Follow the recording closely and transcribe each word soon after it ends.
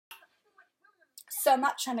So I'm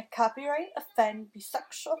not trying to copyright, offend, be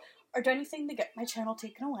sexual, or do anything to get my channel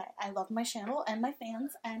taken away. I love my channel and my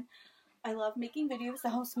fans, and I love making videos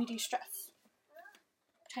that helps me de-stress.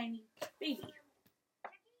 Tiny baby.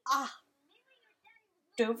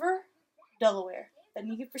 Dover, Delaware. The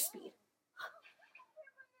Need for Speed.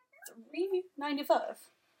 $3.95.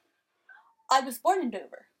 I was born in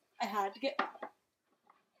Dover. I had to get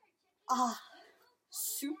one.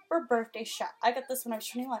 Super birthday shot. I got this when I was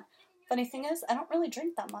 21. Funny thing is, I don't really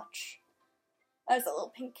drink that much. I has a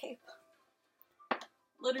little pink cape.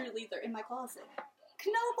 Literally, they're in my closet.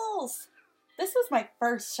 Knobles! This was my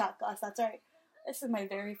first shot glass, that's right. This is my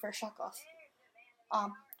very first shot glass.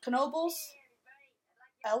 Knobles,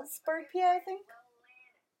 Ellsberg, PA, I think.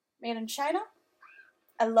 Made in China.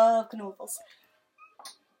 I love Knobles.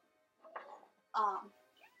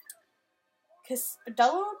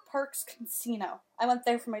 Delaware Parks Casino. I went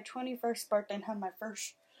there for my 21st birthday and had my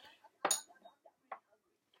first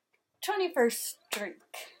 21st drink.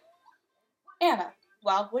 Anna,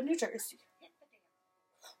 Wildwood, New Jersey.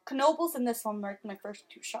 Knobles and this one marked my first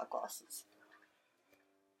 2 shot glasses.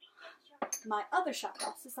 My other shot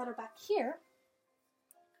glasses that are back here.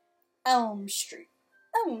 Elm Street.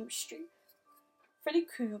 Freddy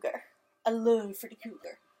Krueger. I love Freddy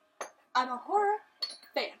Krueger. I'm a horror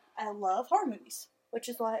fan. I love horror movies, which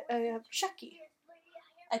is why I have Chucky.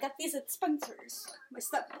 I got these at Spencer's.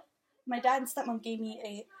 My dad and stepmom gave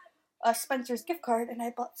me a Spencer's gift card, and I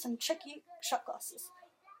bought some Chucky shot glasses.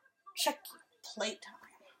 Chucky playtime.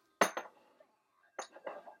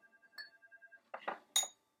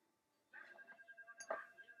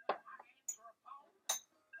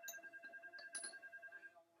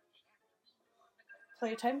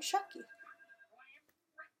 Playtime Chucky.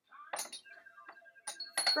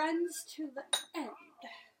 Friends to the end.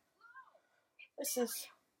 This is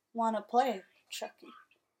Wanna Play Chucky.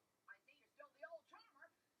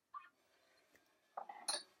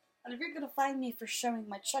 And if you're gonna find me for showing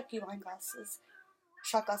my Chucky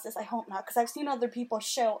shot glasses, I hope not, because I've seen other people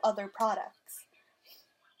show other products.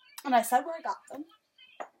 And I said where I got them.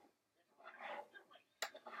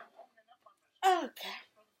 Okay.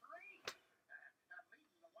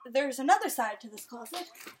 There's another side to this closet,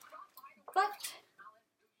 but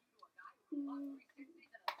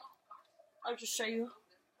I'll just show you.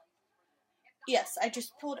 Yes, I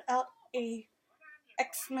just pulled out a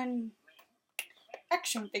X-Men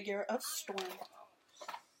action figure of Storm.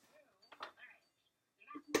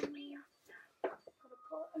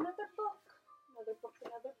 Another book,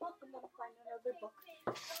 and then find another book.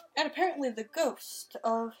 And apparently the ghost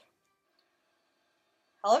of,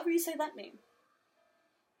 however you say that name.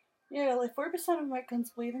 Yeah, like 4% of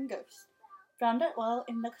Americans believe in ghosts. Found it while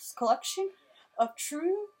in this collection of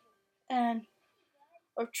true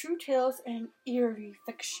tales and eerie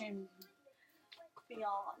fiction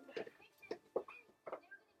beyond.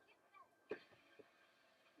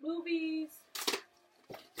 Movies.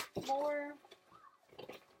 More.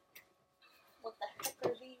 What the heck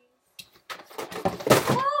are these?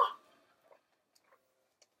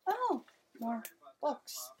 Oh! More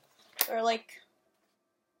books. They're like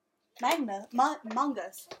mangas.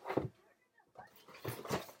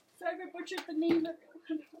 Sorry I butchered the name of it.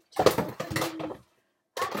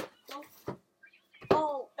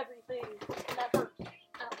 Everything. That hurt.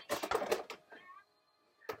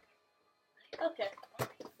 Okay.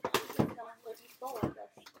 Just gonna let you go, I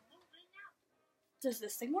guess. Does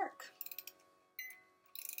this thing work?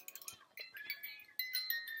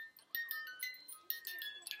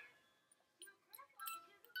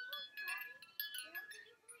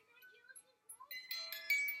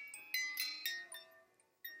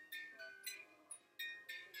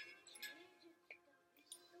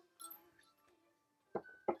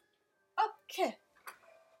 Okay.